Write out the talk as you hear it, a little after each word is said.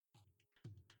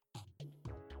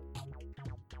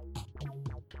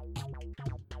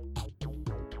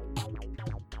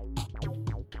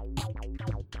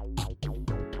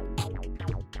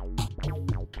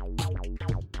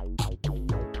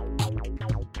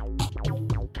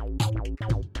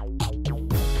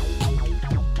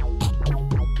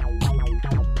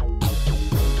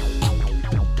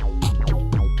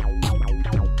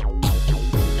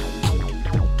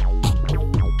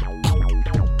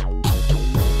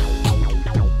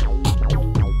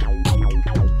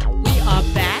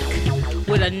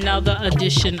another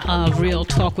edition of Real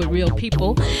Talk with Real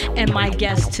People. And my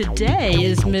guest today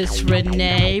is Miss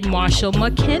Renee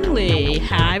Marshall-McKinley.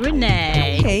 Hi,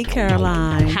 Renee. Hey,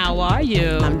 Caroline. How are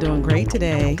you? I'm doing great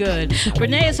today. Good.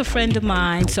 Renee is a friend of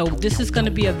mine, so this is going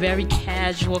to be a very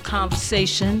casual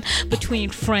conversation between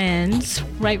friends.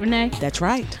 Right, Renee? That's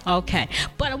right. Okay.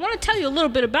 But I want to tell you a little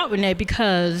bit about Renee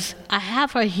because I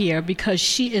have her here because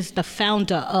she is the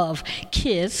founder of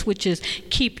KISS, which is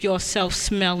Keep Yourself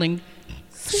Smelling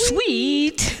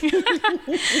Sweet.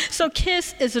 So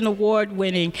KISS is an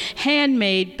award-winning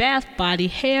handmade bath, body,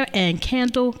 hair, and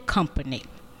candle company.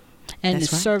 And That's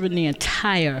it's right. serving the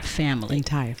entire family.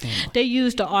 They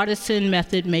use the artisan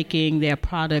method, making their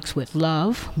products with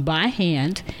love, by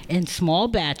hand, in small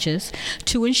batches,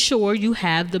 to ensure you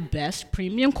have the best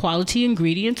premium quality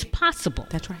ingredients possible.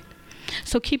 That's right.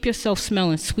 So Keep Yourself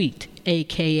Smelling Sweet,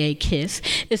 a.k.a. KISS,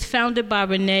 is founded by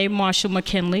Renee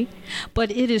Marshall-McKinley, but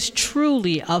it is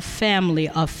truly a family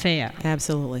affair.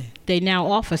 Absolutely. They now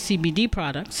offer CBD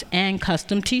products and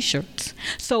custom T-shirts.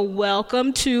 So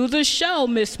welcome to the show,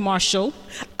 Miss Marshall.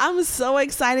 I'm so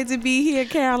excited to be here,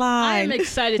 Caroline. I'm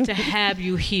excited to have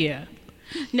you here.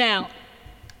 Now,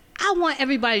 I want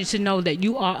everybody to know that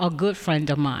you are a good friend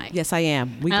of mine. Yes, I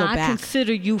am. We go And I back.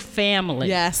 consider you family.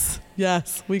 Yes.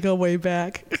 We go way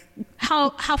back.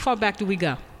 How far back do we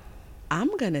go?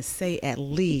 I'm going to say at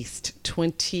least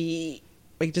 20,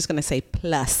 we're just going to say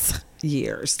plus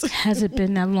years. Has it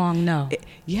been that long? No.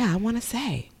 Yeah, I want to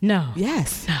say. No.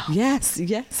 Yes. No. Yes. It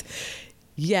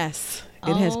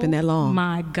has been that long. Oh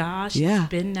my gosh, Yeah.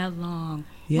 It's been that long.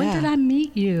 Yeah. When did I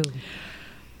meet you?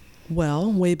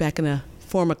 Well, way back in a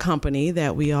former company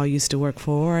that we all used to work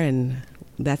for, and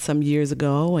that's some years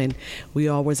ago, and we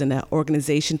all was in an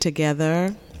organization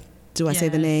together. Do I say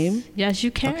the name? Yes,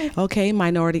 you can. Okay,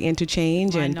 Minority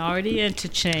Interchange. Minority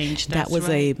Interchange. That was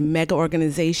a mega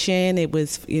organization. It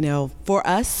was, for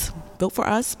us, built for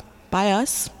us, by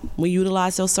us. We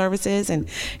utilized those services, and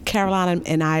Caroline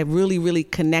and I really, really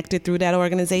connected through that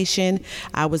organization.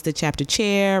 I was the chapter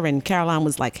chair, and Caroline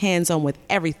was like hands-on with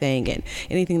everything, and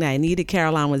anything that I needed,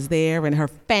 Caroline was there, and her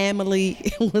family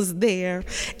was there,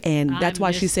 and that's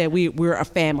why she said we're a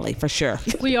family for sure.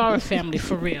 We are a family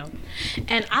for real.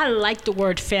 And I like the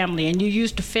word family, and you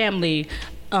use the family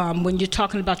when you're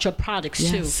talking about your products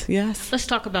too. Yes. Let's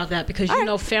talk about that because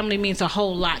family means a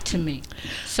whole lot to me.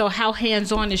 So how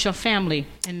hands-on is your family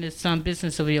in this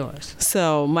business of yours?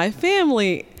 So my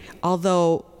family,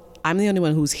 although I'm the only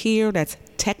one who's here that's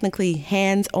technically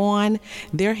hands-on,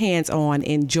 they're hands-on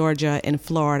in Georgia and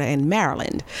Florida and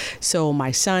Maryland. So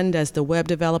my son does the web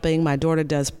developing, my daughter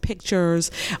does pictures,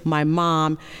 my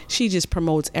mom, she just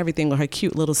promotes everything with her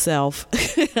cute little self.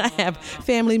 I have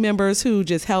family members who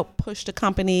just help push the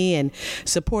company and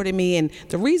supported me. And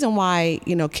the reason why,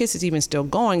 KISS is even still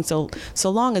going so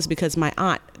long is because my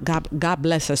aunt, God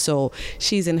bless her soul,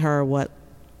 she's in her,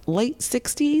 late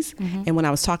 60s. Mm-hmm. And when I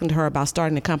was talking to her about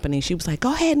starting the company, she was like,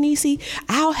 go ahead, Niecy,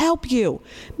 I'll help you.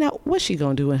 Now, what's she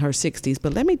going to do in her 60s?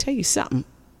 But let me tell you something.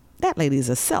 That lady's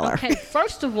a seller. Okay,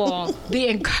 first of all, the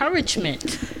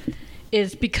encouragement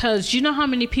is because you know how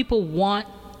many people want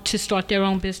to start their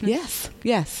own business?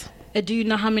 Yes. Do you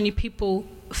know how many people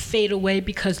fade away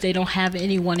because they don't have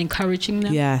anyone encouraging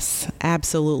them? Yes,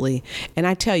 absolutely. And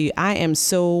I tell you, I am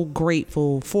so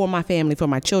grateful for my family, for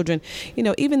my children.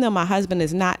 Even though my husband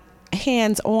is not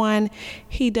hands-on,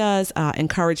 he does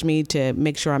encourage me to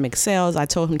make sure I make sales. I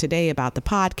told him today about the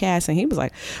podcast, and he was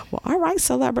like, well, all right,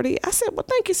 celebrity. I said, well,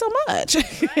 thank you so much.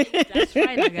 Right, that's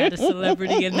right. I got a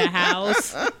celebrity in the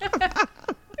house.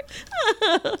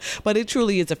 But it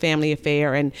truly is a family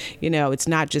affair, and it's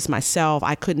not just myself.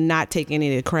 I could not take any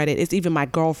of the credit. It's even my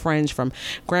girlfriends from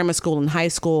grammar school and high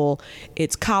school.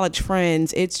 It's college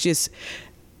friends. It's just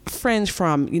friends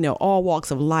from all walks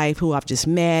of life who I've just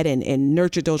met and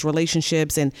nurtured those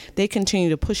relationships, and they continue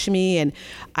to push me. And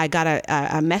I got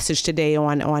a message today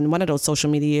on one of those social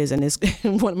medias, and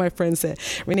one of my friends said,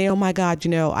 Renee, oh my God,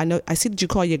 I see that you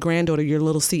call your granddaughter your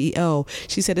little CEO.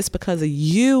 She said, it's because of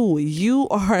you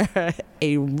are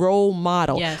a role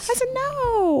model. Yes. I said,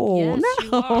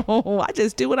 no, I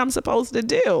just do what I'm supposed to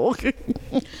do.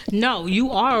 No, you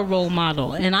are a role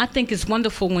model, and I think it's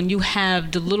wonderful when you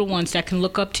have the little ones that can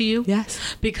look up to you. Yes.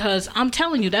 Because I'm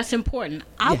telling you, that's important.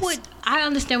 I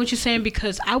understand what you're saying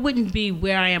because I wouldn't be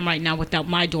where I am right now without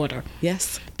my daughter.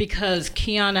 Yes. Because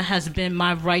Kiana has been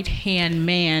my right-hand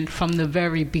man from the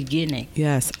very beginning.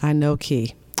 Yes, I know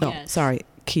Key. Oh, Yes. Sorry,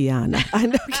 Kiana. I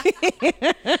know Key.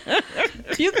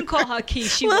 You can call her Key.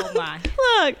 She won't mind.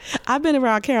 Look, I've been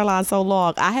around Caroline so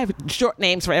long. I have short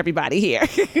names for everybody here.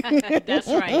 That's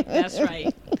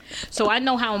right. So I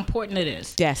know how important it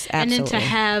is. Yes, absolutely. And then to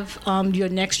have your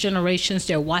next generations,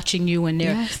 they're watching you and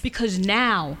they're, because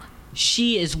now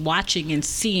she is watching and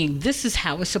seeing this is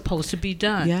how it's supposed to be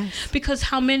done. Yes. Because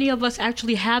how many of us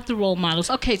actually have the role models?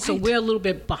 Okay, so we're a little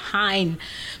bit behind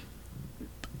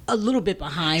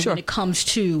Sure. when it comes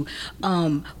to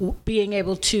being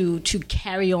able to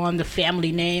carry on the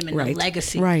family name and the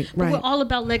legacy. Right. But we're all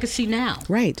about legacy now.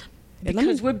 Right.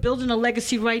 Because we're building a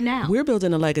legacy right now. We're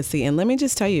building a legacy. And let me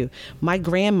just tell you, my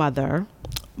grandmother,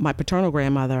 my paternal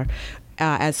grandmother,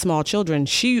 as small children,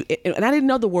 and I didn't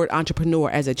know the word entrepreneur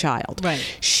as a child.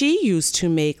 Right. She used to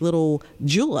make little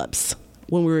juleps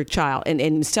when we were a child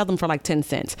and sell them for like 10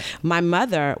 cents. My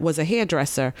mother was a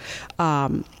hairdresser.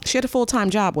 She had a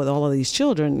full-time job with all of these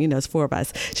children, it's 4 of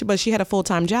us, but she had a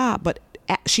full-time job, but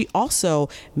she also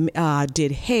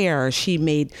did hair. She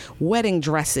made wedding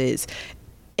dresses.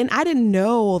 And I didn't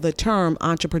know the term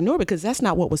entrepreneur because that's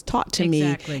not what was taught to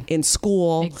me in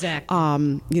school. Exactly.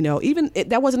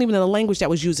 That wasn't even the language that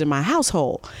was used in my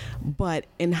household. But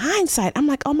in hindsight, I'm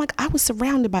like, oh my God, I was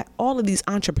surrounded by all of these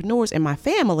entrepreneurs in my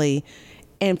family.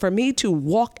 And for me to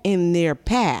walk in their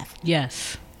path.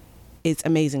 Yes. It's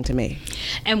amazing to me.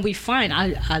 And we find,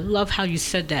 I love how you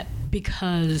said that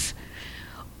because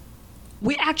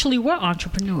we actually were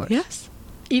entrepreneurs. Yes.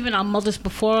 Even our mothers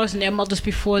before us and their mothers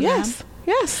before them.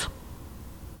 Yes.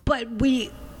 But we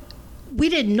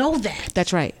didn't know that.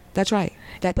 That's right.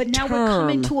 But now we're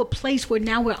coming to a place where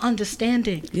now we're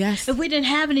understanding. Yes. If we didn't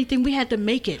have anything, we had to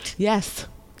make it. Yes.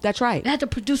 That's right. We had to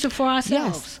produce it for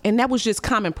ourselves. Yes. And that was just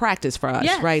common practice for us,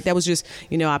 yes. right? That was just,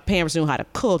 our parents knew how to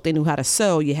cook. They knew how to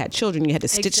sew. You had children. You had to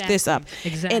stitch this up.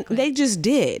 Exactly. And they just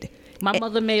did. My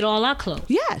mother made all our clothes.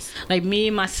 Yes. Like me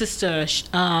and my sister,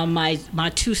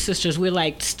 my 2 sisters, we're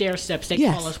like stair steps. They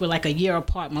call us. We're like a year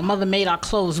apart. My mother made our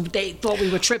clothes. They thought we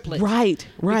were triplets. Right.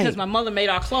 Because my mother made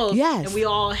our clothes. Yes. And we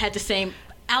all had the same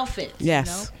outfits.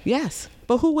 Yes. Yes.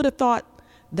 But who would have thought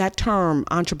that term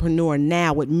entrepreneur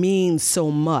now would mean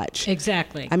so much?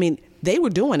 Exactly. I mean, they were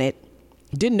doing it.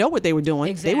 Didn't know what they were doing.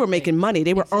 Exactly. They were making money.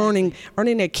 They were earning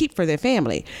their keep for their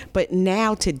family. But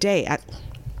now today,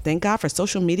 thank God for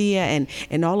social media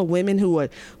and all the women who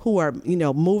are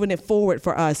moving it forward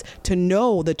for us to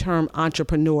know the term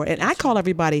entrepreneur. And I call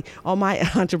everybody, all my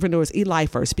entrepreneurs,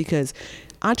 e-lifers, because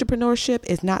entrepreneurship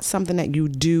is not something that you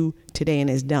do today and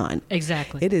is done.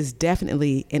 Exactly. It is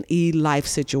definitely an e-life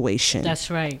situation. That's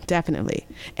right. Definitely.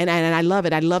 And I love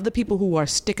it. I love the people who are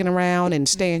sticking around and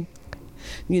sticking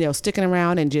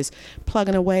around and just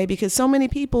plugging away, because so many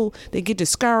people, they get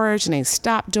discouraged and they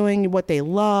stop doing what they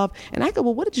love. And I go,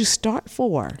 well, what did you start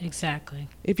for? Exactly.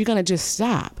 If you're going to just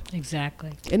stop.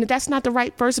 Exactly. And if that's not the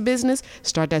right first business,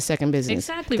 start that second business.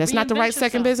 Exactly. That's not the right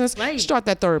second business, start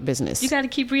that third business. You got to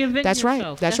keep reinventing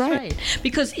yourself. That's right.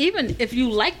 Because even if you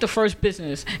like the first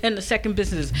business and the second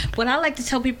business, what I like to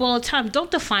tell people all the time, don't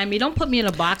define me. Don't put me in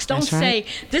a box. Don't say,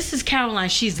 this is Caroline,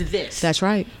 she's this. That's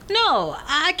right. No,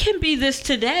 I can be this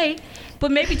today,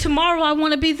 but maybe tomorrow I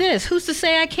want to be this. Who's to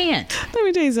say I can't? Let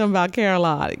me tell you something about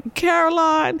Caroline.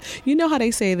 Caroline, you know how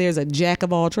they say there's a jack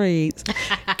of all trades?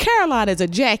 Caroline is a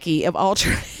Jackie of all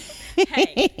trades.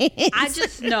 Hey, I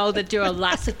just know that there are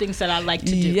lots of things that I like to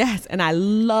do. Yes, and I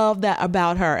love that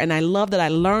about her, and I love that I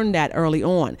learned that early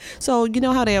on. So you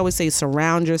know how they always say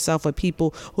surround yourself with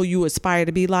people who you aspire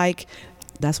to be like?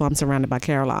 That's why I'm surrounded by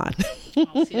Caroline.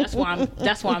 Oh, see, that's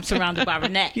why I'm surrounded by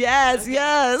Renee. Yes,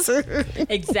 yes.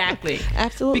 Exactly.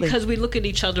 Absolutely. Because we look at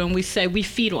each other and we say we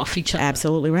feed off each other.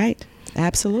 Absolutely right.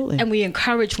 Absolutely. And we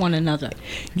encourage one another.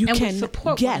 We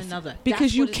support one another.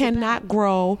 Because you cannot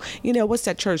grow. What's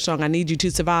that church song? I need you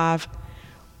to survive.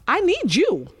 I need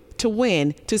you to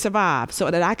win to survive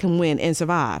so that I can win and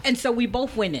survive. And so we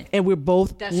both winning. And we're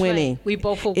both winning. Right. We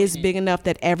both are winning. It's big enough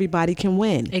that everybody can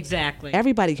win. Exactly.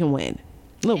 Everybody can win.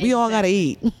 Look, we all got to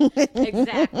eat.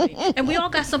 Exactly. And we all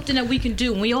got something that we can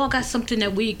do. And we all got something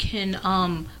that we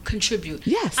can contribute.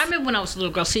 Yes. I remember when I was a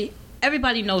little girl. See,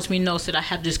 everybody knows that I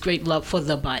have this great love for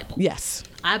the Bible. Yes.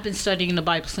 I've been studying the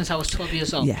Bible since I was 12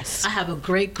 years old. Yes. I have a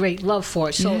great, great love for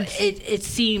it. So it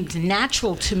seemed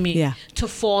natural to me to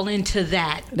fall into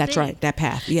that. That's right, that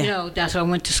path. Yeah. That's what I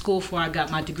went to school for. I got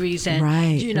my degrees, and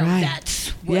that's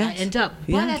where I end up.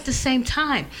 But at the same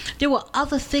time, there were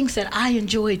other things that I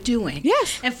enjoyed doing.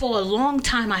 Yes. And for a long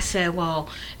time, I said, well,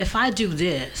 if I do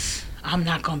this, I'm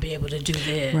not going to be able to do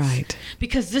this. Right.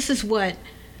 Because this is what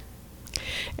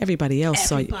everybody else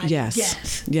saw.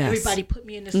 Yes. Everybody put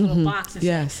me in this little box and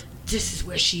said, this is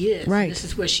where she is. Right. This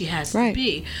is where she has to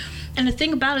be. And the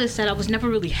thing about it is that I was never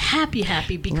really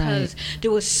happy because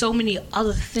there was so many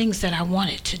other things that I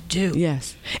wanted to do.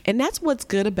 Yes. And that's what's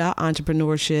good about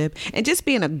entrepreneurship and just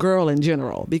being a girl in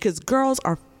general, because girls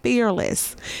are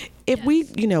fearless. If we,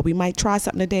 we might try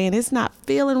something today and it's not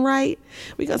feeling right,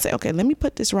 we're going to say, okay, let me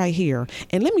put this right here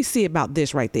and let me see about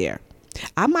this right there.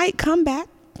 I might come back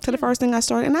to the first thing I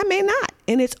started and I may not.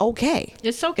 And it's okay.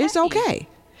 It's okay. It's okay.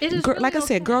 It is Like I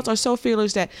said, girls are so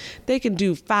fearless that they can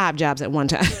do 5 jobs at one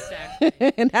time.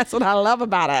 Exactly. And that's what I love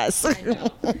about us.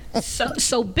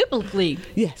 So biblically,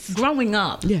 yes, growing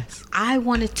up, yes, I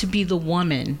wanted to be the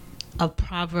woman of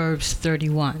Proverbs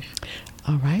 31.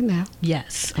 All right now.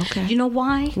 Yes. Okay. You know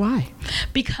why? Why?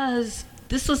 Because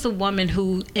this was a woman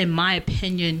who, in my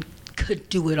opinion, could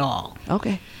do it all.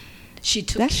 Okay. She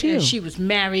took That's care. you. She was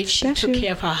married. She took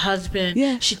care of her husband.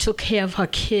 Yes. She took care of her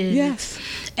kids. Yes.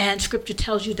 And scripture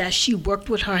tells you that she worked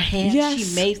with her hands. Yes.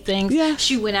 She made things. Yes.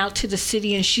 She went out to the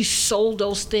city and she sold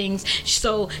those things.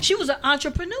 So she was an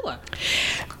entrepreneur.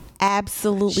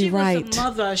 Absolutely right. She was a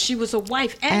mother. She was a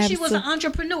wife. And she was an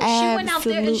entrepreneur. She went out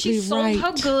there and she sold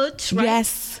her goods. Right?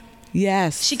 Yes.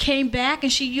 Yes. She came back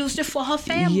and she used it for her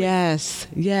family. Yes.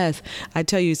 Yes. I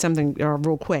tell you something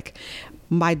real quick.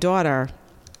 My daughter...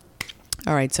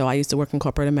 All right, so I used to work in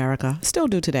corporate America, still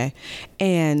do today.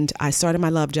 And I started my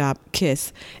love job,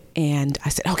 KISS, and I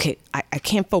said, okay, I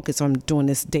can't focus on doing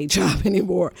this day job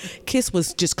anymore. KISS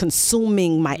was just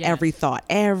consuming my every thought,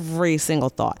 every single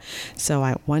thought. So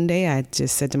one day I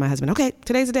just said to my husband, okay,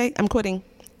 today's the day, I'm quitting.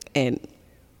 And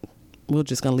we're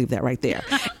just going to leave that right there.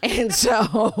 And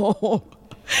so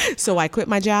I quit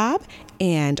my job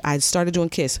and I started doing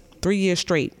KISS 3 years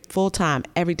straight, full time,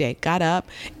 every day, got up.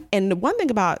 And the one thing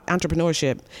about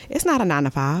entrepreneurship, it's not a 9 to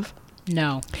 5.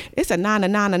 No. It's a 9 to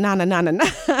 9 to 9 to 9 to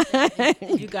 9.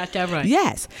 You got that right.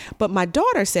 Yes. But my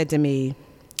daughter said to me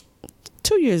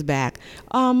 2 years back,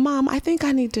 Mom, I think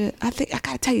I got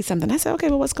to tell you something. I said, okay,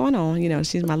 well, what's going on?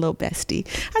 She's my little bestie.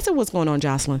 I said, what's going on,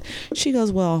 Jocelyn? She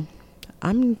goes, well,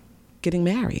 I'm getting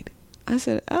married. I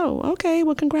said, oh, okay,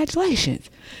 well, congratulations.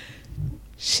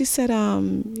 She said,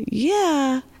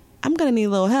 yeah, I'm going to need a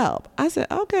little help. I said,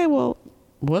 okay, well,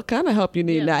 what kind of help you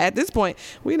need now? At this point,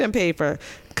 we done paid for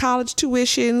college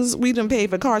tuitions. We done paid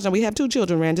for cars. Now we have 2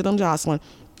 children, Randall and Jocelyn.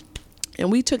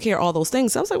 And we took care of all those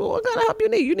things. So I was like, well, what kind of help you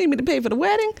need? You need me to pay for the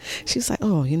wedding? She's like,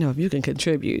 oh, if you can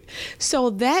contribute.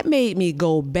 So that made me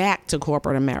go back to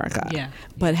corporate America. Yeah.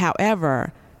 But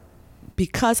however,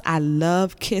 because I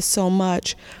love KISS so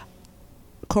much,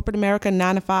 corporate America,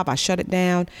 9 to 5, I shut it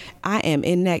down. I am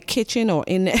in that kitchen or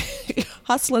in that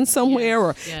hustling somewhere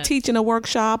or teaching a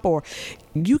workshop, or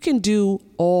you can do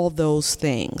all those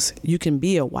things. You can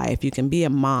be a wife, you can be a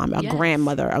mom, a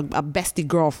grandmother, a bestie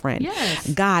girlfriend,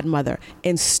 godmother,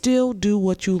 and still do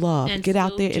what you love. And get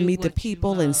out there and meet the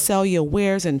people and sell your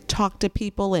wares and talk to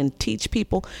people and teach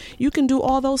people. You can do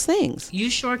all those things. You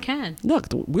sure can. Look,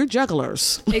 we're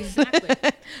jugglers.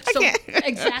 Exactly.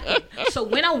 Exactly. So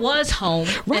when I was home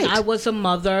and I was a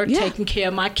mother taking care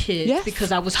of my kids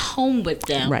because I was home with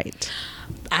them,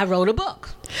 I wrote a book.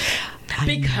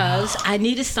 Because I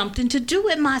needed something to do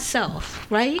with myself,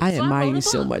 right? I admire you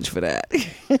so much for that.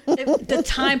 The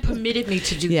time permitted me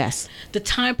to do that. The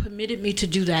time permitted me to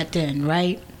do that then,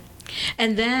 right?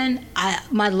 And then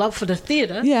my love for the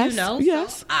theater, so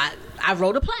I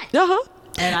wrote a play. Uh-huh.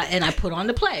 And I put on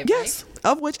the play, yes, right?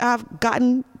 Of which I've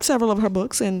gotten several of her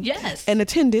books and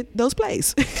attended those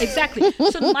plays. Exactly.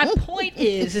 So my point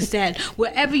is that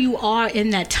wherever you are in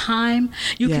that time,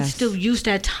 you can still use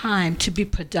that time to be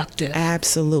productive.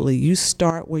 Absolutely. You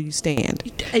start where you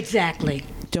stand. Exactly.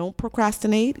 Don't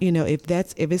procrastinate.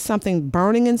 If it's something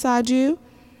burning inside you,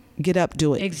 get up,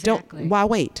 do it. Exactly. Why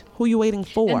wait? Who are you waiting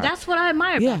for? And that's what I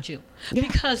admire about you.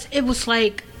 Because it was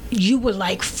like you were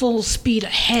like full speed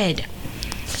ahead.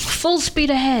 Full speed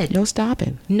ahead. No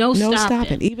stopping. No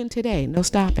stopping. Even today, no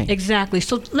stopping. Exactly.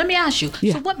 So let me ask you.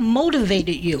 So what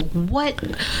motivated you?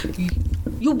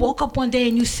 You woke up one day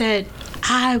and you said,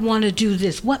 I want to do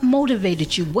this. What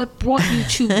motivated you? What brought you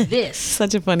to this?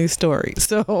 Such a funny story.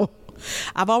 So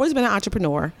I've always been an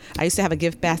entrepreneur. I used to have a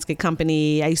gift basket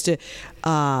company. I used to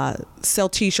sell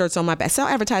T-shirts on my back, sell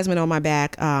advertisement on my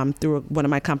back through one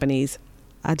of my companies.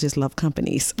 I just love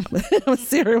companies. I'm a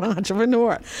serial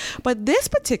entrepreneur. But this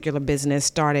particular business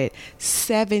started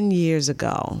 7 years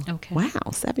ago. Okay.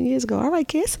 Wow, 7 years ago. All right,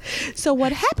 Kiss. So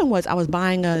what happened was I was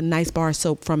buying a nice bar of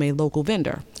soap from a local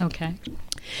vendor. Okay.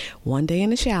 One day in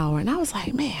the shower, and I was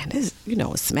like, man, this,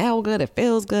 it smells good, it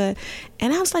feels good.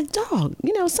 And I was like, dog,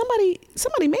 somebody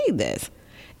made this.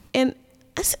 And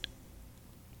I said,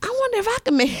 I wonder if I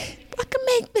can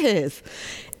make this.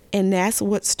 And that's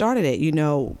what started it,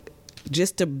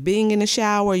 just to being in the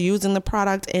shower, using the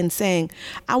product and saying,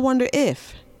 I wonder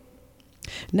if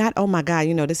Not, oh my God,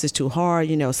 this is too hard.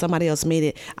 Somebody else made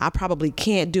it. I probably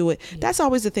can't do it. That's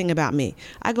always the thing about me.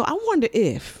 I go, I wonder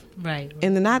if. Right.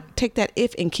 And then I take that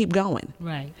if and keep going.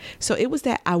 Right. So it was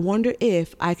that I wonder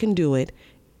if I can do it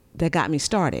that got me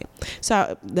started.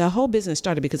 So the whole business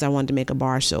started because I wanted to make a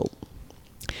bar soap.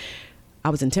 I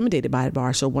was intimidated by a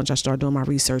bar soap once I started doing my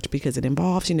research because it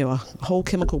involves, a whole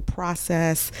chemical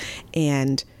process.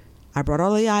 And I brought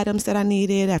all the items that I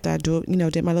needed after I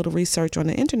did my little research on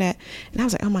the internet. And I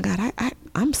was like, oh my God,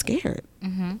 I'm scared.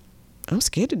 Mm-hmm. I'm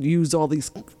scared to use all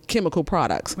these chemical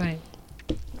products. Right.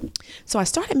 So I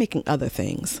started making other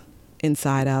things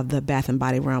inside of the Bath and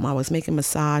Body realm. I was making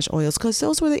massage oils because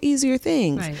those were the easier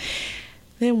things. Right.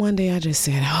 Then one day I just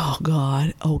said, oh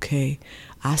God, okay.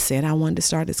 I said I wanted to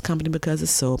start this company because of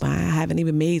soap. I haven't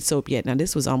even made soap yet. Now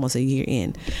this was almost a year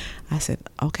in. I said,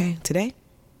 okay, today.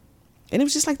 And it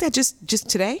was just like that. Just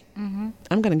today, mm-hmm.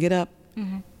 I'm going to get up,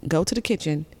 mm-hmm. go to the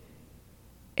kitchen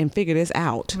and figure this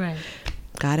out. Right.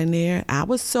 Got in there. I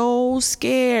was so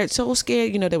scared.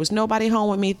 There was nobody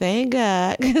home with me. Thank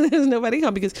God. There was nobody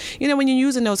home because, when you're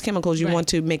using those chemicals, you want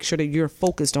to make sure that you're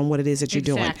focused on what it is that you're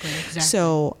doing. Exactly.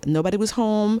 So nobody was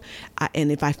home.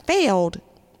 And if I failed,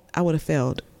 I would have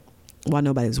failed while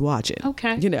nobody was watching.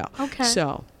 Okay. Okay.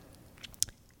 So,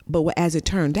 but as it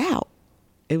turned out,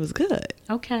 it was good.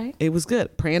 Okay. It was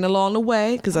good. Praying along the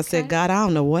way because I said, God, I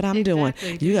don't know what I'm doing.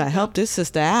 You got to help this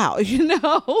sister out.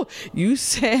 You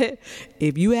said,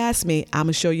 if you ask me, I'm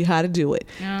going to show you how to do it.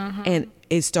 Uh-huh. And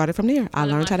it started from there. I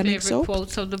learned how to make soap. My favorite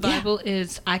quotes of the Bible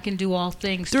is, I can do all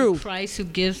things through Christ who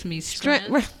gives me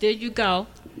strength. There you go.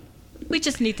 We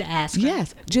just need to ask.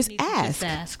 Yes, just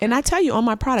ask. And I tell you, on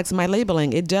my products, my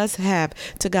labeling, it does have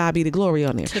 "To God be the glory"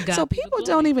 on there. So people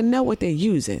don't even know what they're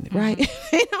using, right?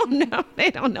 Mm-hmm.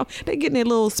 They don't know. They're getting their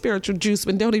little spiritual juice,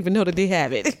 but don't even know that they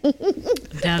have it.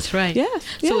 That's right. Yes.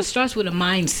 So it starts with a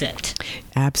mindset.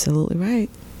 Absolutely right.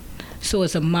 So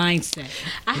it's a mindset.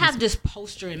 I have this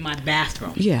poster in my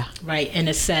bathroom. Yeah. Right, and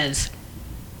it says,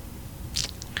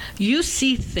 "You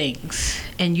see things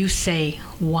and you say,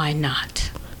 why not?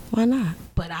 Why not?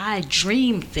 But I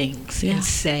dream things and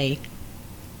say,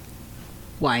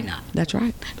 why not?" That's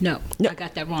right. No, I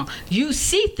got that wrong. You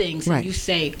see things and you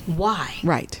say, why?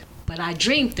 Right. But I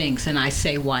dream things and I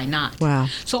say, why not? Wow.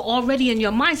 So already in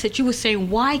your mindset, you were saying,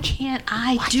 why can't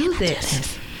I do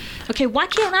this? Okay, why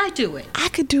can't I do it? I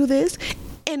could do this.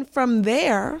 And from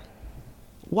there,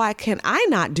 why can I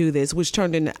not do this? Which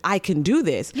turned into I can do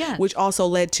this, which also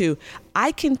led to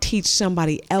I can teach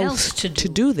somebody else to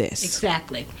do this.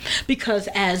 Exactly. Because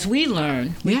as we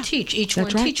learn, we teach. Each one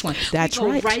teach one. That's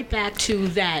we go right back to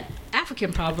that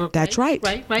African proverb. That's right.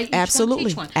 Right. Each Absolutely. one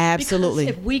teach one. Absolutely.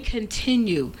 Because if we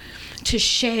continue to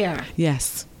share.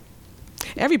 Yes.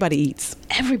 Everybody eats.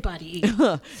 Everybody eats.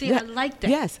 See, I like that.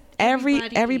 Yes.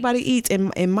 Everybody eats.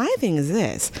 And my thing is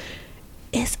this.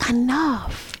 It's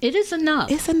enough. It is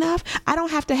enough. It's enough. I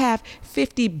don't have to have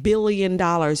 $50 billion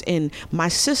and my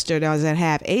sister doesn't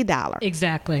have $1.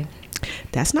 Exactly.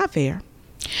 That's not fair.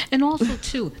 And also,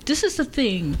 too, this is the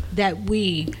thing that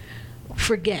we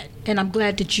forget. And I'm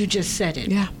glad that you just said it.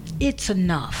 Yeah. It's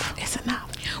enough. It's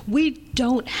enough. We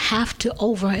don't have to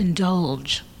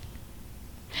overindulge.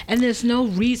 And there's no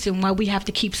reason why we have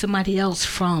to keep somebody else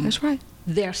from. That's right.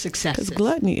 Their successes. Because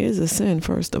gluttony is a sin,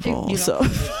 first of all.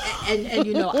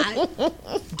 I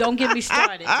don't get me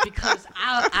started because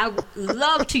I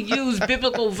love to use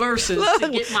biblical verses to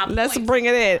get my Let's point. bring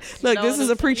it in. Look, this is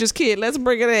a preacher's kid. Let's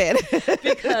bring it in.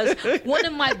 Because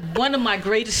one of my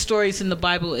greatest stories in the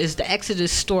Bible is the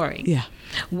Exodus story. Yeah.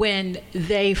 When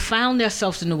they found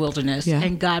themselves in the wilderness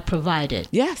and God provided.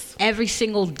 Yes. Every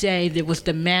single day there was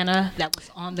the manna that was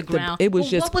on the ground. It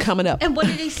was coming up. And what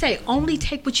did he say? Only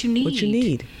take what you need. What you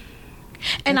need.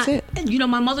 And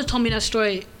my mother told me that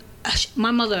story.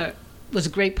 My mother was a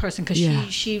great person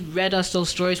because she read us those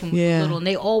stories when we were little, and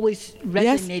they always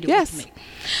resonated with me.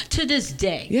 To this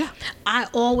day, I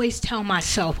always tell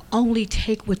myself, only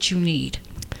take what you need.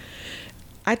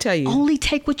 I tell you. Only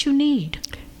take what you need.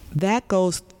 That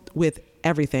goes with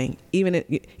everything, even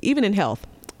in health.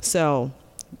 So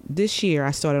this year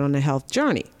I started on a health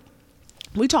journey.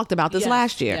 We talked about this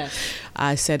last year. Yes.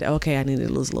 I said, okay, I needed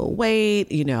to lose a little weight.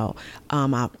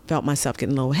 I felt myself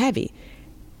getting a little heavy.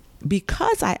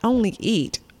 Because I only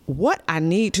eat what I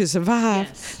need to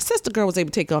survive, Sister Girl was able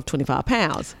to take off 25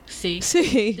 pounds. See,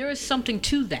 there is something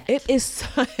to that. It is.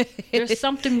 There's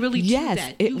something really to that.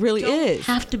 Yes, it really is. You don't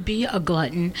have to be a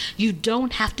glutton. You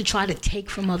don't have to try to take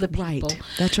from other people. Right.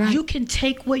 That's right. You can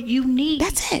take what you need.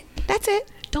 That's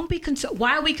it. Don't be concerned.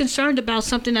 Why are we concerned about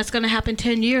something that's going to happen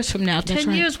 10 years from now?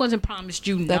 10 years wasn't promised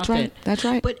you nothing. That's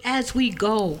right. But as we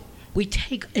go We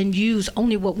take and use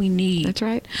only what we need. That's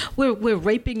right. We're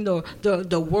raping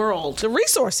the world. The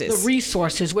resources. The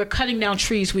resources. We're cutting down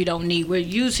trees we don't need. We're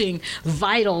using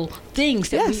vital things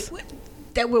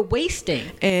that we're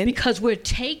wasting. And because we're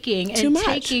taking and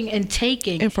taking and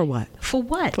taking. And for what? For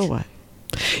what? For what?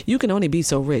 You can only be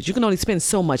so rich. You can only spend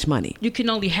so much money. You can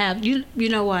only have, you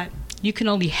know what? You can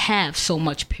only have so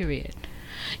much, period.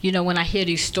 You know, when I hear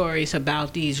these stories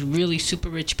about these really super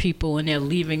rich people and they're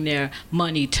leaving their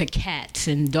money to cats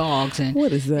and dogs and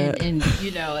what is that? And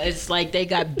you know, it's like they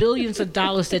got billions of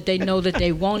dollars that they know that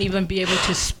they won't even be able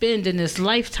to spend in this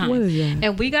lifetime. What is that?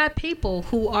 And we got people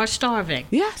who are starving.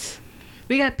 Yes.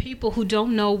 We got people who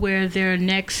don't know where their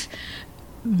next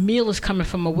meal is coming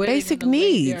from or where basic they're gonna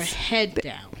lay needs. their head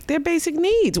down. Their basic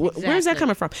needs. Exactly. Where's that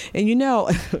coming from? And you know,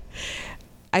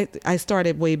 I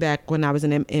started way back when I was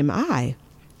in MI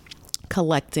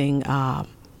collecting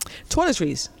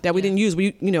toiletries that we didn't use.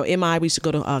 We, you know, MI, we used to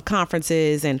go to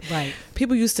conferences and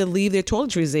people used to leave their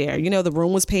toiletries there. You know, the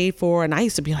room was paid for and I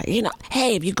used to be like, you know,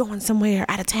 hey, if you're going somewhere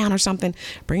out of town or something,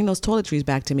 bring those toiletries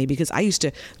back to me because I used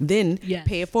to then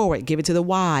pay it forward, give it to the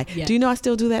Y. Yes. Do you know I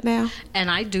still do that now? And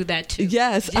I do that too.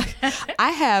 Yes.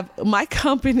 I have my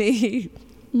company,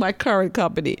 my current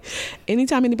company.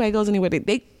 Anytime anybody goes anywhere,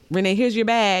 they Renee, here's your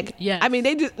bag. Yes. I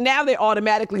mean, now they're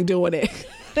automatically doing it.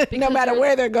 No matter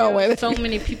where they're going. There are so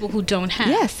many people who don't have.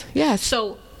 Yes, yes.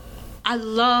 So I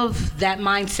love that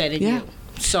mindset in you.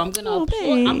 So I'm gonna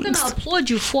applaud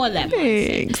you for that mindset.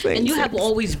 Thanks, and you have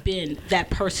always been that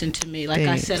person to me. Like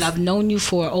I said, I've known you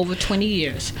for over 20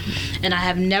 years, and I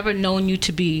have never known you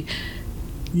to be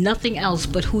nothing else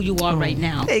but who you are right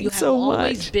now. Thanks you have so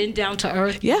always much. Been down to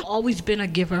earth. Yeah. You've always been a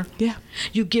giver. Yeah.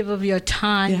 You give of your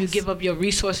time. Yes. You give of your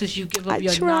resources. You give of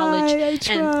your try, knowledge. I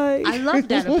try. And I love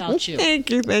that about you. Thank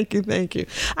you.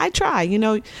 I try. You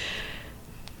know,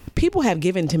 people have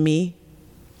given to me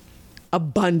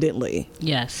abundantly.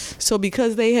 Yes. So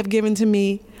because they have given to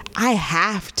me, I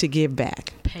have to give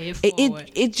back. Pay it forward.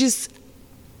 It just,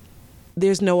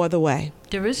 there's no other way.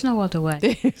 There is no other way.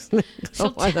 There's no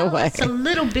so other tell way. us a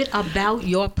little bit about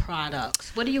your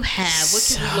products. What do you have? What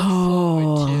can we look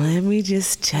forward to? Let me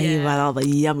just tell you about all the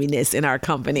yumminess in our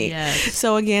company. Yes.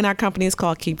 So again, our company is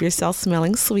called Keep Yourself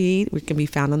Smelling Sweet. We can be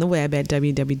found on the web at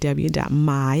www.mykyss.com.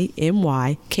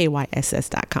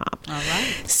 All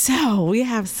right. So we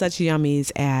have such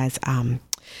yummies as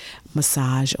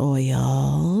massage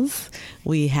oils.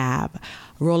 We have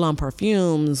roll-on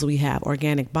perfumes. We have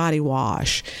organic body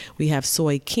wash. We have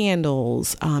soy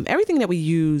candles. Everything that we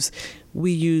use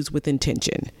with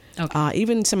intention. Okay.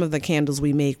 Even some of the candles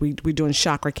we make, we're doing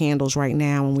chakra candles right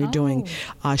now, and we're doing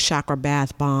chakra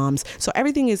bath bombs. So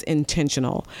everything is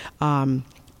intentional.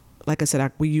 Like I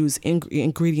said, we use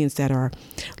ingredients that are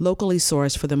locally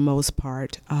sourced for the most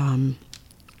part.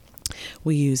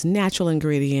 We use natural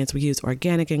ingredients. We use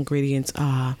organic ingredients.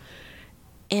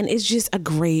 And it's just a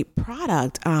great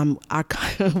product.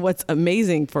 What's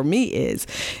amazing for me is,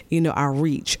 you know, our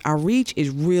reach. Our reach is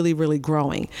really, really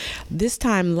growing. This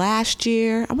time last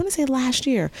year,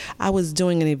 I was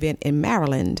doing an event in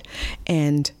Maryland,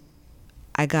 and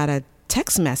I got a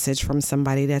text message from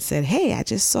somebody that said, hey, I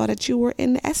just saw that you were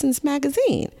in the Essence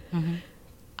magazine. Mm-hmm.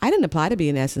 I didn't apply to be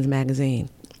in Essence magazine.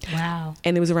 Wow.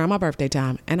 And it was around my birthday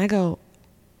time. And I go,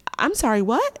 I'm sorry,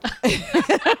 what? Like,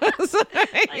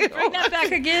 bring that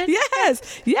back again?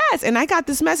 Yes. And I got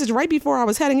this message right before I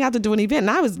was heading out to do an event.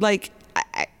 And I was like,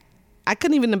 I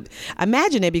couldn't even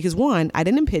imagine it because, one, I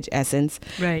didn't pitch Essence.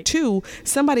 Right. Two,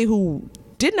 somebody who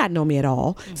did not know me at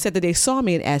all said that they saw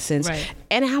me in Essence. Right.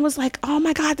 And I was like, oh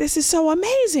my God, this is so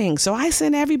amazing. So I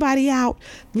sent everybody out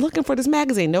looking for this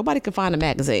magazine. Nobody could find the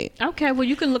magazine. Okay, well,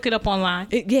 you can look it up online.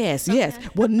 Yes.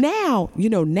 Well, now,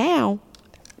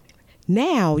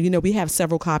 we have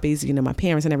several copies. You know, my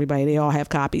parents and everybody, they all have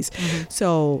copies. Mm-hmm.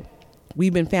 So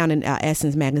we've been found in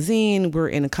Essence magazine. We're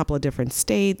in a couple of different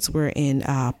states. We're in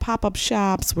pop-up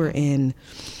shops. We're in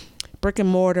brick and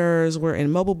mortars. We're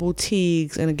in mobile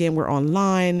boutiques. And again, we're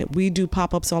online. We do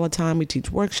pop-ups all the time. We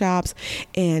teach workshops.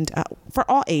 And for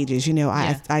all ages, you know,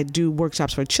 I do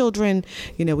workshops for children.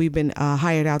 You know, we've been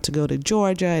hired out to go to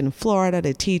Georgia and Florida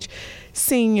to teach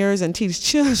seniors and teach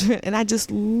children, and I just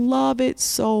love it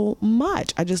so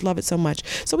much.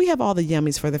 So we have all the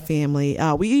yummies for the family.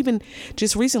 We even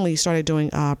just recently started doing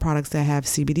products that have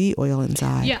CBD oil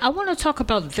inside. Yeah, I want to talk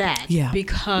about that. Yeah.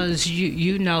 Because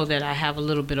you know that I have a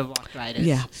little bit of arthritis.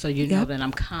 Yeah. So you know that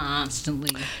I'm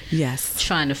constantly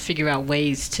trying to figure out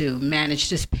ways to manage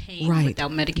this pain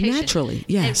without medication. Naturally,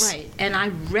 yes. And I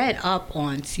read up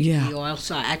on CBD oil,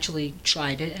 so I actually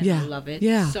tried it, and I love it.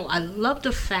 Yeah. So I love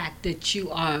the fact that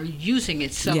you are using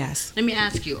it. So let me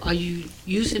ask you, are you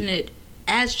using it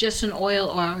as just an oil,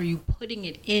 or are you putting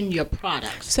it in your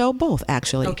products? So both,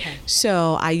 actually. Okay.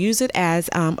 So I use it as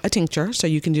a tincture, so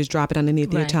you can just drop it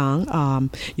underneath your Right. tongue.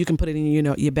 You can put it in,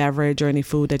 your beverage or any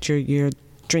food that you're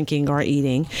drinking or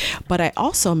eating. But I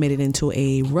also made it into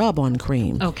a rub-on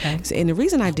cream. Okay. So, and the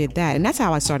reason I did that, and that's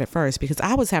how I started first, because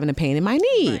I was having a pain in my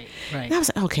knee. Right. And I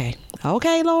was like,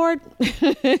 okay, Lord,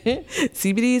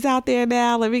 CBD is out there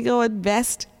now. Let me go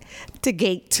invest to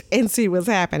gate and see what's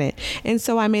happening. And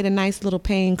so I made a nice little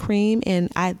pain cream,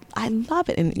 and I love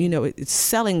it. And it's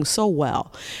selling so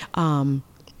well.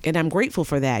 And I'm grateful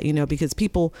for that, because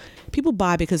people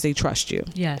buy because they trust you.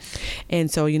 Yes.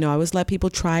 And so, I always let people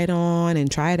try it on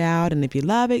and try it out. And if you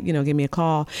love it, give me a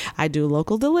call. I do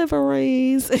local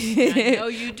deliveries. I know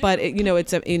you do. But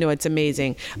it's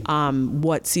amazing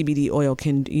what CBD oil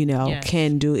can Yes.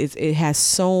 can do. It has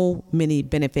so many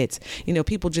benefits.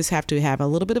 People just have to have a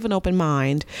little bit of an open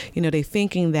mind. They're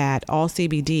thinking that all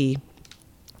CBD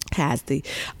has the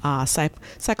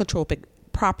psychotropic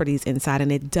properties inside, and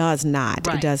it does not.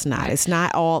 Right, It does not. right. It's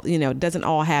not all, it doesn't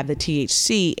all have the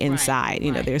THC inside.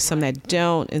 right, There's some right. that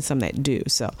don't and some that do.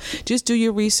 So just do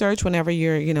your research whenever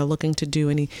you're, looking to do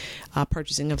any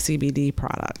purchasing of CBD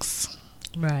products.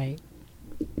 Right.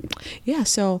 Yeah.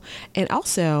 So, and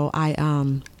also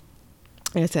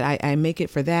like I said, I make it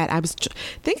for that. I was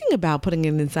thinking about putting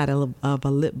it inside of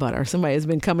a lip butter. Somebody has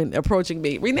been approaching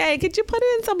me. Renee, could you put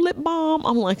in some lip balm?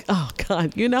 I'm like, oh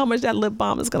God, you know how much that lip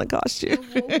balm is going to cost you.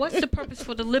 What's the purpose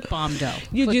for the lip balm, though?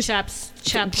 You for just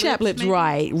chapped lips, maybe?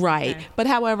 right. Okay. But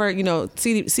however,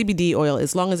 CBD oil,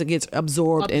 as long as it gets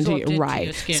absorbed into your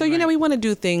your skin, so right. we want to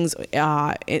do things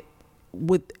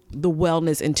with the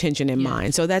wellness intention in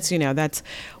mind. So that's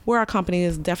where our company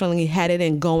is definitely headed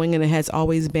and going, and it has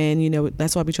always been.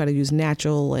 That's why we try to use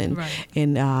natural and Right.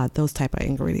 and those type of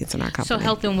ingredients in our company. So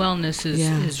health and wellness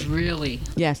is really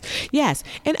Yes,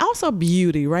 and also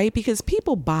beauty, right? Because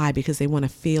people buy because they want to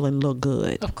feel and look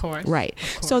good. Of course. Right.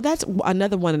 Of course. So that's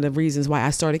another one of the reasons why I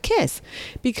started Kiss,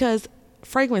 because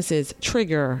fragrances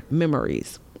trigger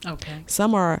memories. okay.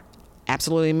 Some are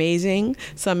absolutely amazing.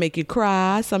 Some make you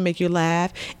cry. Some make you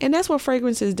laugh. And that's what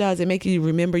fragrances does. It makes you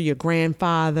remember your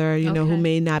grandfather, who Okay.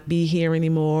 may not be here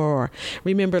anymore, or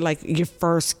remember like your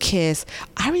first kiss.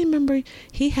 I remember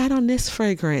he had on this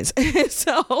fragrance.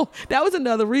 So that was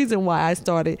another reason why I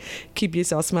started Keep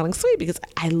Yourself Smelling Sweet, because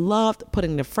I loved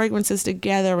putting the fragrances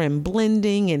together and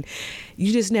blending, and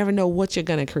you just never know what you're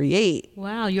going to create.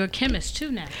 Wow, you're a chemist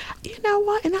too now. You know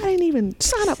what? And I didn't even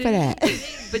sign up for that.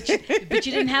 But you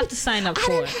didn't have to sign up I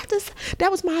for didn't it. have to.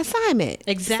 That was my assignment.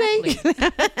 Exactly. See?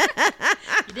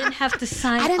 You didn't have to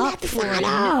sign I didn't up have to for sign it.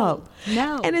 up.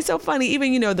 No. And it's so funny,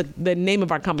 even the name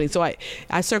of our company. So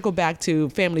I circle back to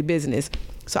family business.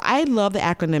 So I love the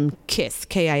acronym KISS,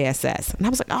 KISS. And I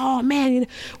was like, oh man,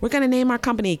 we're gonna name our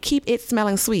company Keep It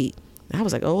Smelling Sweet. And I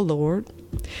was like, oh Lord,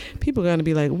 people are gonna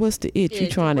be like, what's the itch you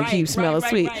trying to keep smelling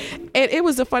sweet? Right. And it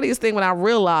was the funniest thing when I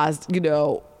realized,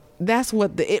 that's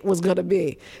what the it was gonna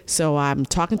be. So I'm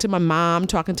talking to my mom,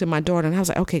 talking to my daughter, and I was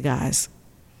like, okay guys,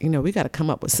 we got to come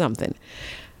up with something.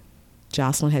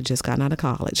 Jocelyn had just gotten out of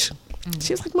college.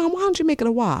 She was like, Mom, why don't you make it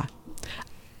a Y?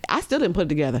 I still didn't put it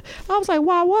together. I was like,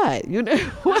 why what?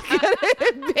 What could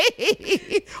it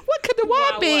be? What could the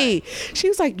Y be? She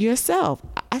was like, yourself.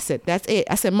 I said, that's it.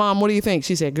 I said, Mom, what do you think?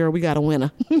 She said, girl, we got a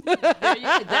winner.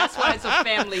 That's why it's a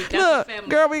family. That's Look, a family.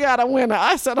 girl, we got a winner.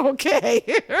 I said, okay.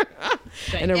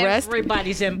 And the rest,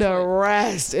 everybody's input. the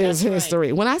rest is That's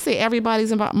history. When I say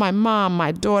everybody's involved, my mom,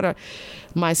 my daughter,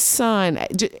 my son,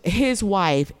 his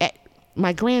wife,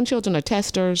 my grandchildren are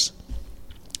testers.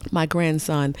 My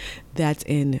grandson that's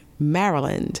in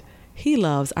Maryland, he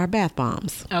loves our bath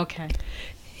bombs. Okay.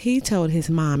 He told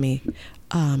his mommy,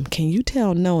 can you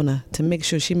tell Nona to make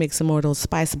sure she makes some more of those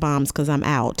spice bombs because I'm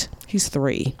out. He's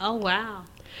 3. Oh, wow.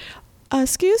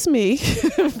 Excuse me.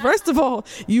 First of all,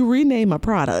 you rename a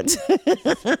product.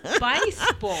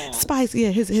 Spice balls. Spice, yeah,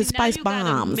 his Now spice you gotta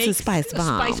bombs. make His spice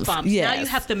bombs. Spice bombs. Yes. Now you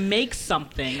have to make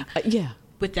something Yeah.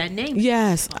 with that name.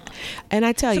 Yes. And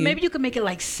I tell So you. maybe you could make it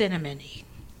like cinnamon-y.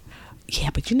 Yeah,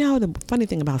 but the funny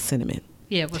thing about cinnamon.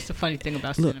 Yeah, what's the funny thing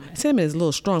about Look, cinnamon? cinnamon is a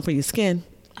little strong for your skin.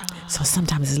 So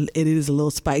sometimes it is a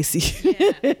little spicy.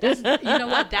 Yeah, you know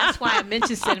what? That's why I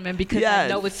mentioned cinnamon, because I Yes.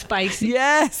 know it's spicy.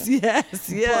 Yes.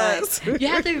 But you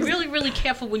have to be really, really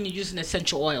careful when you're using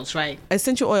essential oils, right?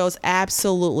 Essential oils,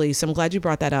 absolutely. So I'm glad you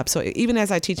brought that up. So even as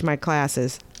I teach my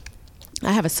classes,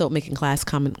 I have a soap making class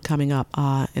coming up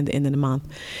in the end of the month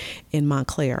in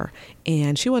Montclair,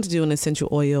 and she wanted to do an essential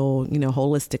oil,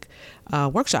 holistic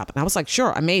workshop. And I was like,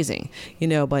 sure, amazing,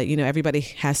 but everybody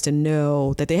has to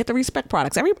know that they have to respect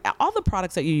products. All the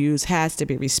products that you use has to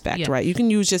be respect, right? You can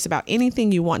use just about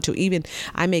anything you want to. Even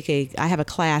I have a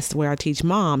class where I teach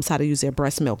moms how to use their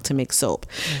breast milk to make soap.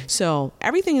 So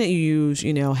everything that you use,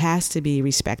 has to be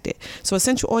respected. So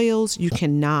essential oils, you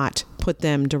cannot put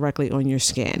them directly on your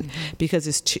skin because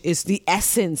it's the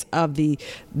essence of the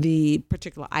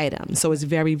particular item. So it's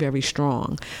very, very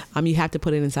strong. You have to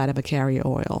put it inside of a carrier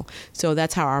oil. So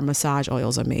that's how our massage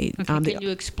oils are made. Okay, can you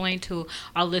explain to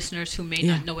our listeners who may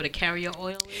not know what a carrier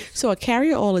oil is? So a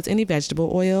carrier oil is any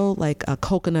vegetable oil, like a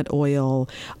coconut oil,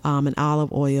 an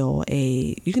olive oil,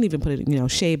 you can even put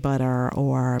it, shea butter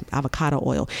or avocado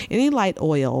oil. Any light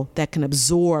oil that can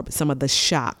absorb some of the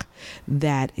shock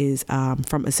that is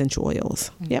from essential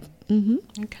oils. Yep.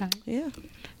 Mm-hmm. Okay. Yeah.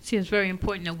 See, it's very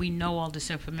important that we know all this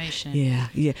information. Yeah.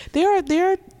 There are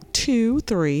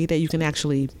 2-3 that you can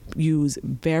actually use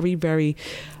very, very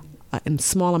in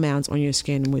small amounts on your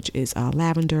skin, which is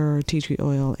lavender, tea tree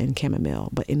oil, and chamomile,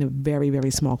 but in a very, very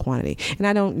small quantity. And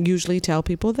I don't usually tell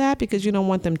people that because you don't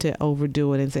want them to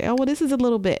overdo it and say, oh, well, this is a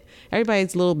little bit.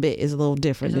 Everybody's little bit is a little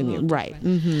different than you. Right.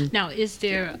 Mm-hmm. Now, is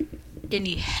there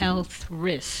any health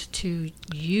risks to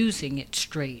using it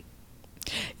straight?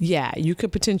 Yeah, you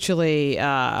could potentially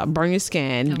burn your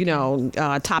skin. Okay.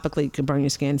 Topically, you could burn your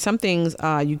skin. Some things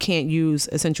you can't use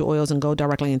essential oils and go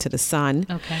directly into the sun.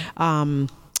 Okay.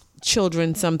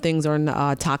 Children, some things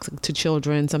are toxic to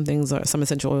children. Some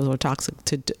essential oils are toxic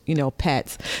to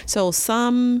pets. So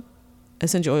some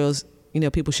essential oils,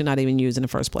 people should not even use in the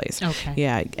first place. Okay.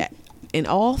 Yeah. In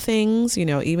all things,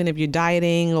 even if you're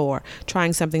dieting or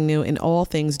trying something new, in all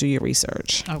things, do your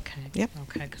research. Okay. Yep.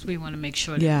 Okay, because we want to make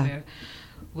sure that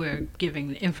we're giving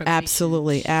the information.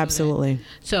 Absolutely.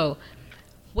 So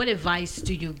what advice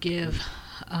do you give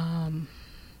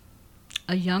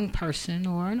a young person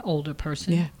or an older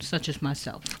person, such as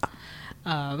myself?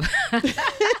 What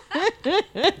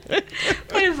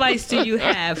advice do you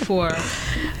have for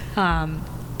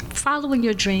following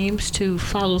your dreams, to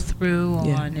follow through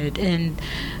on it? And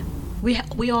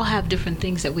we all have different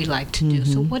things that we like to do.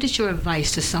 So what is your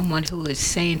advice to someone who is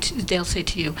saying, they'll say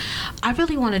to you, I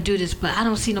really want to do this, but I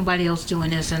don't see nobody else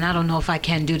doing this, and I don't know if I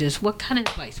can do this. What kind of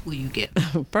advice will you give?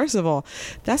 First of all,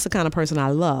 that's the kind of person I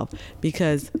love,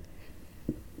 because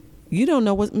you don't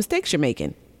know what mistakes you're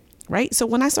making, right? So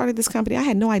when I started this company, I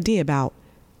had no idea about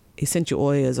essential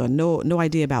oils or no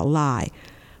idea about lye.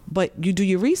 But you do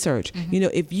your research.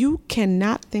 If you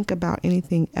cannot think about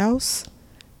anything else,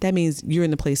 that means you're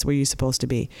in the place where you're supposed to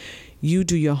be. You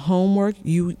do your homework.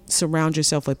 You surround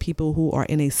yourself with people who are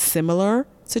in a similar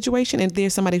situation. And if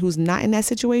there's somebody who's not in that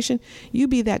situation, you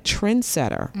be that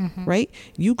trendsetter, right?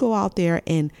 You go out there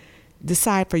and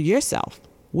decide for yourself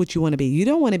what you want to be. You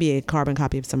don't want to be a carbon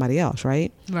copy of somebody else,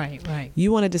 right? Right.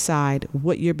 You want to decide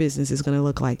what your business is going to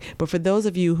look like. But for those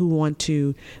of you who want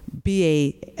to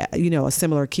be a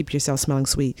similar, keep yourself smelling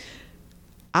sweet,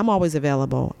 I'm always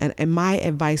available. And my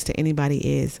advice to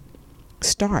anybody is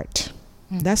start.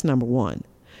 That's number one.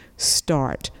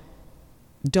 Start.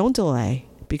 Don't delay,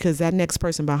 because that next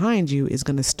person behind you is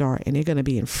going to start and they're going to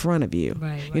be in front of you.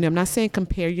 Right. I'm not saying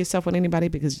compare yourself with anybody,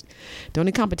 because the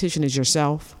only competition is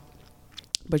yourself.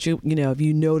 But if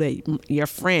you know that your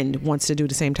friend wants to do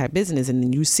the same type business and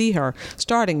then you see her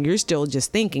starting, you're still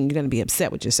just thinking, you're going to be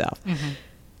upset with yourself.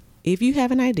 If you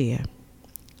have an idea,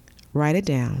 write it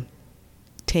down,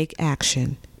 take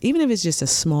action, even if it's just a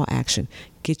small action.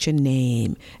 Get your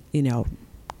name,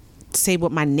 say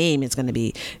what my name is going to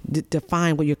be.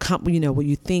 Define what your company, what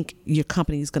you think your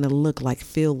company is going to look like,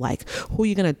 feel like, who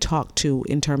you're going to talk to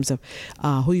in terms of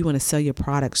who you want to sell your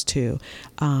products to.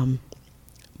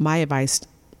 My advice,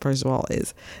 first of all,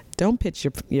 is don't pitch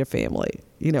your family.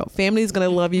 Family is going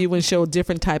to love you and show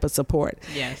different type of support.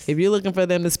 Yes. If you're looking for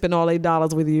them to spend all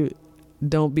 $8 with you,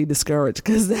 don't be discouraged,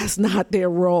 because that's not their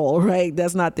role, right?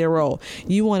 That's not their role.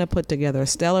 You want to put together a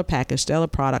stellar package, stellar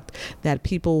product that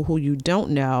people who you don't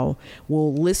know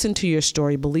will listen to your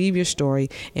story, believe your story,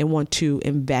 and want to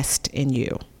invest in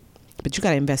you. But you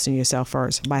got to invest in yourself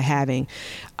first by having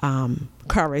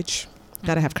courage.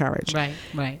 Got to have courage.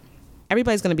 Right.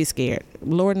 Everybody's going to be scared.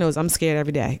 Lord knows I'm scared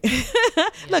every day.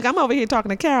 Look, I'm over here talking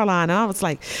to Caroline, and I was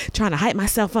like trying to hype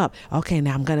myself up. Okay,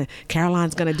 now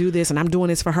Caroline's going to do this, and I'm doing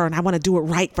this for her, and I want to do it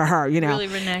right for her, Really,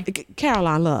 Renee?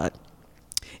 Caroline, look,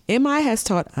 MI has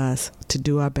taught us to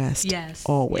do our best. Yes.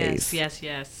 Always.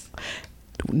 Yes.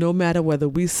 No matter whether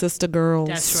we sister girls.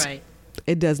 That's right.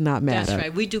 It does not matter. That's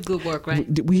right. We do good work, right?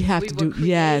 We have to do,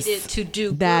 yes. To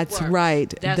do That's good work.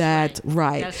 right. That's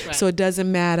right. That's right. So it doesn't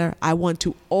matter. I want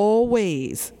to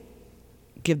always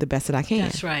give the best that I can.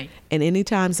 That's right. And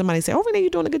anytime somebody say, "Oh, Renee, you're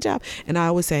doing a good job," and I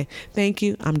always say, "Thank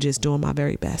you. I'm just doing my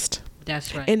very best."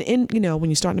 That's right. And when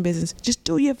you're starting a business, just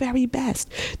do your very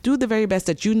best. Do the very best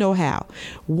that you know how.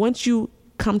 Once you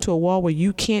come to a wall where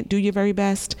you can't do your very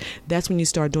best, that's when you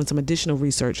start doing some additional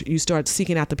research. You start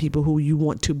seeking out the people who you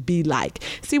want to be like.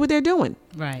 See what they're doing.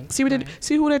 Right. See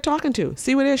who they're talking to.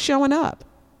 See where they're showing up.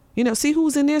 See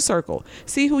who's in their circle.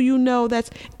 See who you know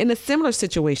that's in a similar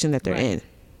situation that they're in.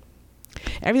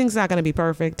 Everything's not going to be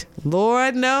perfect.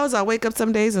 Lord knows I wake up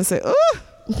some days and say, "Oh."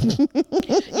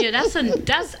 Yeah,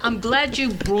 I'm glad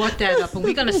you brought that up, and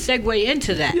we're going to segue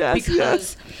into that.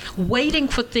 Because waiting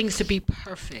for things to be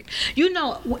perfect.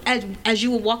 As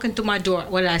you were walking through my door,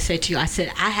 what did I say to you? I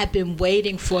said, I have been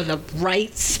waiting for the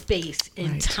right space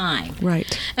in time.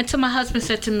 Right. Until my husband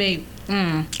said to me,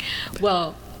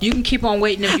 well, you can keep on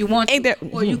waiting if you want to,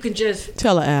 or you can just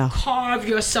tell her, Al, carve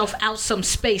yourself out some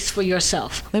space for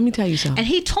yourself. Let me tell you something. And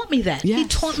he taught me that. Yes. He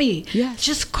taught me,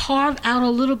 just carve out a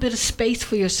little bit of space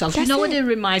for yourself. That's what it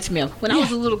reminds me of? When I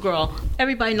was a little girl,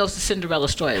 everybody knows the Cinderella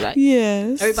story, right?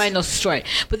 Yes. Everybody knows the story.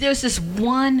 But there's this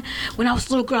one, when I was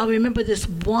a little girl, I remember this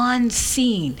one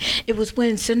scene. It was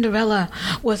when Cinderella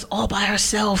was all by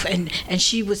herself, and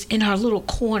she was in her little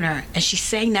corner, and she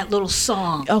sang that little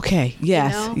song. Okay,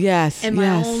 yes, yes, in my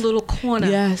own little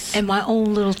corner, in my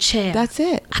own little chair. That's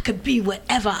it. I could be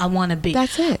whatever I want to be.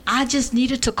 That's it. I just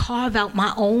needed to carve out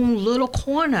my own little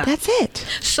corner. That's it.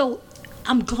 So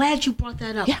I'm glad you brought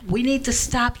that up. Yeah. We need to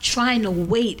stop trying to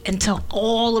wait until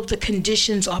all of the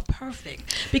conditions are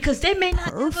perfect, because they may not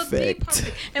ever be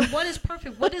perfect. And what is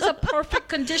perfect? What is a perfect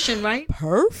condition, right?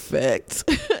 Perfect.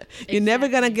 You're never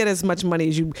going to get as much money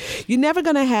as you're never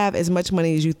going to have as much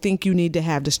money as you think you need to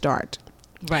have to start.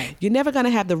 Right. You're never going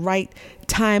to have the right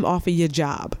time off of your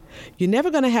job. You're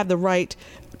never going to have the right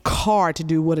car to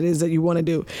do what it is that you want to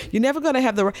do. You're never going to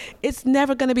have it's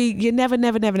never going to be, you're never.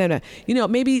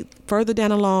 Maybe further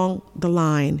down along the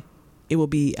line, it will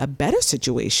be a better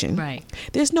situation. Right.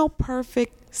 There's no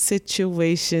perfect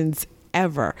situations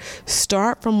ever.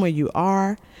 Start from where you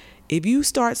are. If you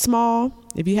start small,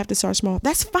 if you have to start small,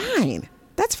 that's fine.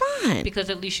 That's fine.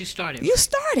 Because at least you started. You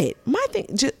started. My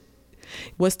thing,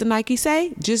 what's the Nike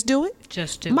say? Just do it.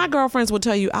 Just do it. My girlfriends will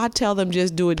tell you, I tell them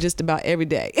just do it just about every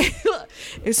day.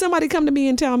 If somebody come to me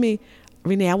and tell me,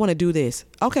 Renee, I want to do this.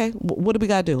 Okay, what do we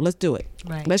got to do? Let's do it.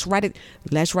 Right. Let's write it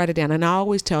down. And I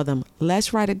always tell them,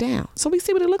 let's write it down. So we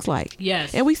see what it looks like.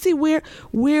 Yes. And we see where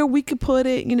we could put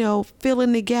it, fill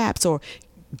in the gaps. Or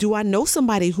do I know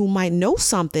somebody who might know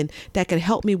something that could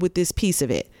help me with this piece of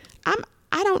it?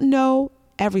 I don't know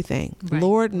everything. Right.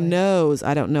 Lord knows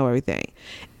I don't know everything.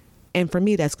 And for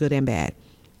me, that's good and bad.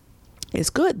 It's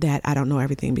good that I don't know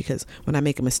everything, because when I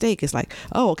make a mistake, it's like,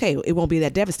 oh, okay, it won't be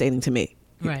that devastating to me.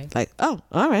 Right. Like, oh,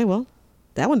 all right, well,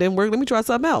 that one didn't work. Let me try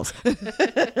something else.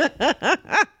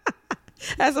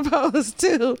 As opposed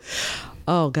to,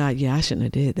 oh, God, yeah, I shouldn't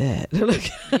have did that.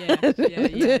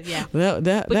 Yeah.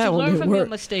 But you learn from your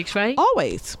mistakes, right?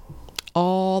 Always.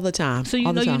 All the time. So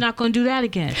you're not going to do that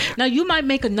again. Now, you might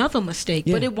make another mistake,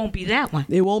 but it won't be that one.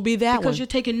 It won't be that one. Because you're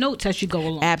taking notes as you go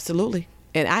along. Absolutely.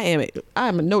 And I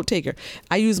am a note taker.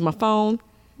 I use my phone.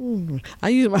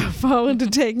 To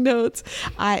take notes.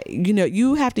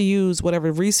 You have to use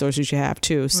whatever resources you have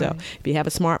too. So if you have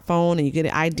a smartphone and you get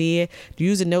an idea,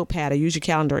 use a notepad or use your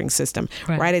calendaring system.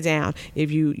 Right. Write it down.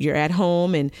 If you're at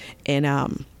home and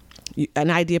an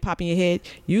idea pop in your head,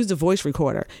 use the voice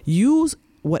recorder. Use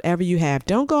whatever you have.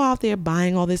 Don't go out there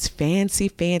buying all this fancy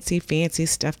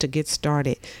stuff to get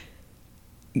started.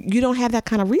 You don't have that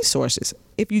kind of resources.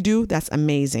 If you do, that's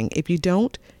amazing. If you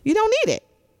don't, you don't need it.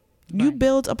 Right. You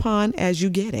build upon as you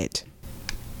get it.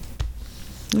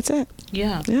 That's it.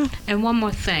 Yeah. And one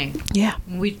more thing. Yeah.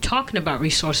 We're talking about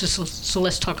resources, so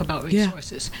let's talk about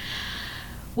resources. Yeah.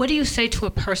 What do you say to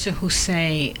a person who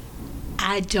say,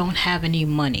 I don't have any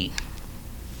money,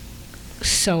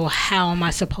 so how am I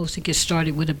supposed to get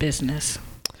started with a business?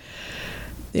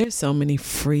 There's so many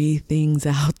free things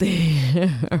out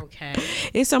there. Okay.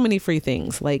 There's so many free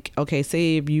things. Like, okay,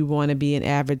 say if you want to be an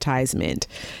advertisement,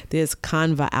 there's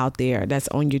Canva out there that's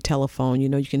on your telephone. You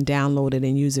can download it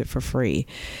and use it for free.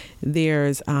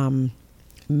 There's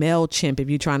MailChimp. If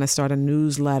you're trying to start a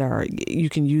newsletter, you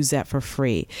can use that for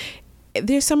free.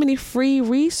 There's so many free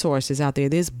resources out there.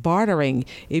 There's bartering.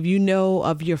 If you know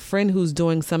of your friend who's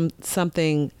doing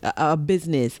something, a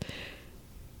business,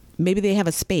 maybe they have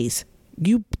a space.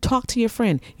 you talk to your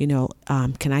friend,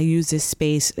 can I use this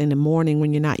space in the morning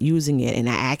when you're not using it? And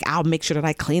I'll make sure that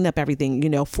I clean up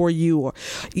everything, for you, or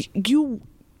you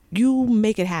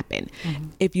make it happen. Mm-hmm.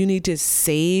 If you need to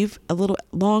save a little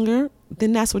longer,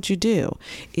 then that's what you do.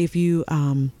 If you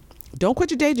don't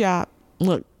quit your day job,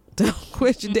 look, don't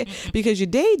quit your day, because your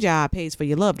day job pays for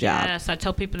your love job. Yes, I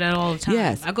tell people that all the time.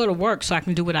 Yes. I go to work so I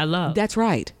can do what I love. That's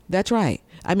right.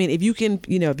 I mean, if you can,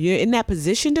 if you're in that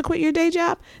position to quit your day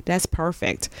job, that's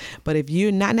perfect. But if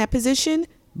you're not in that position,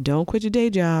 don't quit your day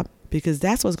job, because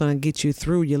that's what's going to get you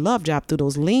through your love job, through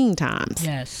those lean times.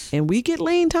 Yes. And we get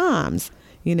lean times.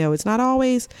 It's not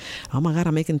always, oh my God,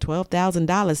 I'm making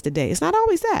 $12,000 today. It's not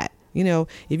always that.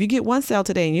 If you get one sale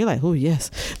today and you're like, oh yes,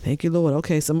 thank you, Lord.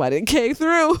 Okay, somebody came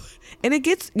through. And it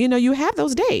gets, you have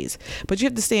those days, but you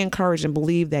have to stay encouraged and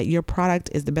believe that your product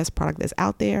is the best product that's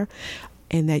out there,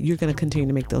 and that you're going to continue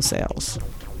to make those sales.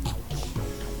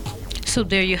 So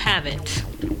there you have it.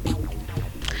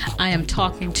 I am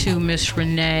talking to Miss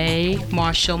Renee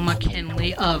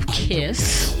Marshall-McKinley of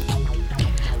KISS.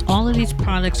 All of these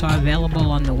products are available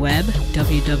on the web,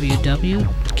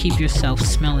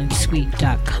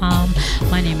 www.keepyourselfsmellingsweet.com.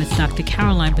 My name is Dr.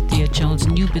 Caroline Bethea Jones,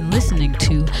 and you've been listening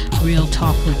to Real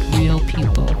Talk with Real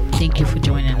People. Thank you for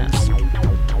joining us.